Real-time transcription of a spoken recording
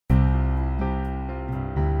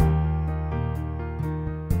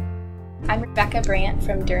I'm Becca Brandt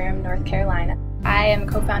from Durham, North Carolina. I am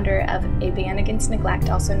co-founder of a Band Against Neglect,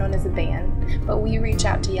 also known as a band, but we reach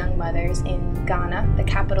out to young mothers in Ghana. The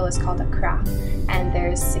capital is called Accra, and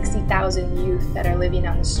there's 60,000 youth that are living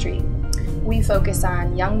on the street. We focus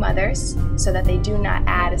on young mothers so that they do not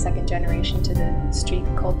add a second generation to the street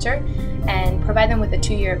culture, and provide them with a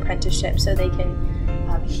 2-year apprenticeship so they can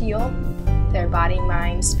heal their body,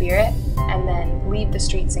 mind, spirit, and then leave the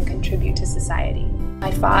streets and contribute to society. My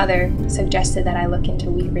father suggested that I look into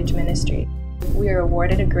Wheat Ridge Ministry. We were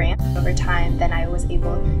awarded a grant. Over time, then I was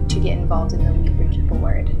able to get involved in the Wheat Ridge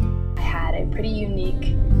board. I had a pretty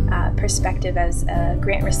unique perspective as a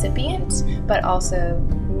grant recipient, but also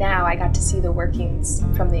now I got to see the workings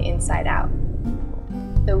from the inside out.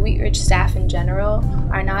 The Wheat Ridge staff in general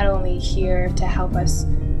are not only here to help us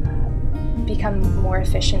become more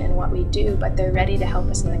efficient in what we do, but they're ready to help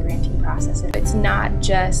us in the granting process. It's not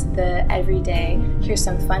just the everyday, here's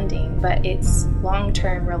some funding, but it's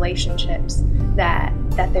long-term relationships that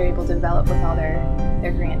they're able to develop with all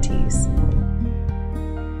their grantees.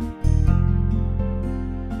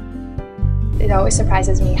 It always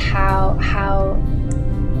surprises me how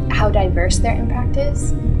diverse their impact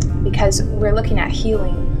is, because we're looking at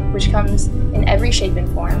healing, which comes in every shape and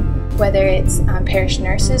form, whether it's parish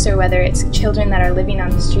nurses or whether it's children that are living on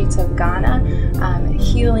the streets of Ghana.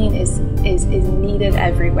 Healing is needed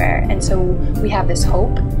everywhere, and so we have this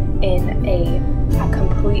hope in a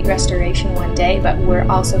complete restoration one day, but we're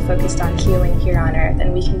also focused on healing here on earth,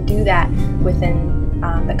 and we can do that within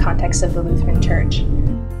the context of the Lutheran Church.